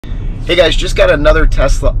Hey guys, just got another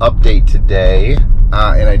Tesla update today,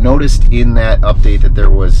 and I noticed in that update that there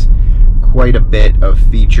was quite a bit of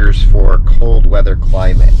features for cold weather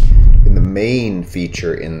climate. And the main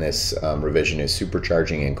feature in this revision is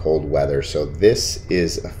supercharging in cold weather. So this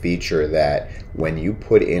is a feature that when you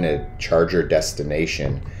put in a charger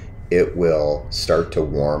destination, it will start to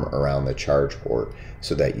warm around the charge port,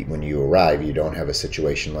 so that when you arrive, you don't have a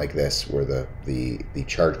situation like this where the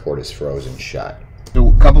charge port is frozen shut. So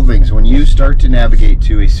a couple things. When you start to navigate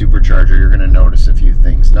to a supercharger, you're going to notice a few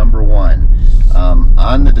things. Number one,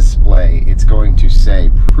 on the display, it's going to say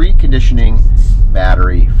preconditioning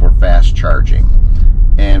battery for fast charging.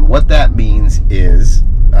 And what that means is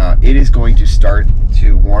it is going to start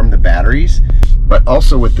to warm the batteries, but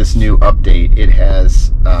also with this new update, it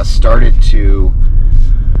has started to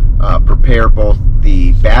prepare both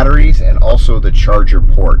the batteries and also the charger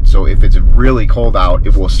port. So if it's really cold out,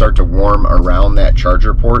 it will start to warm around that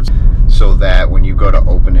charger port so that when you go to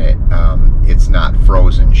open it, it's not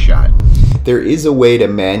frozen shut. There is a way to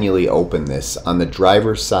manually open this. On the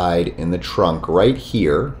driver's side in the trunk right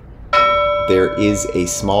here, there is a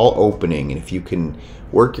small opening, and if you can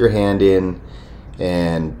work your hand in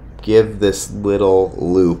and give this little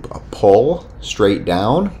loop a pull straight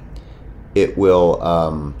down, it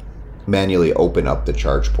will manually open up the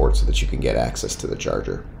charge port so that you can get access to the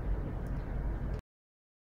charger.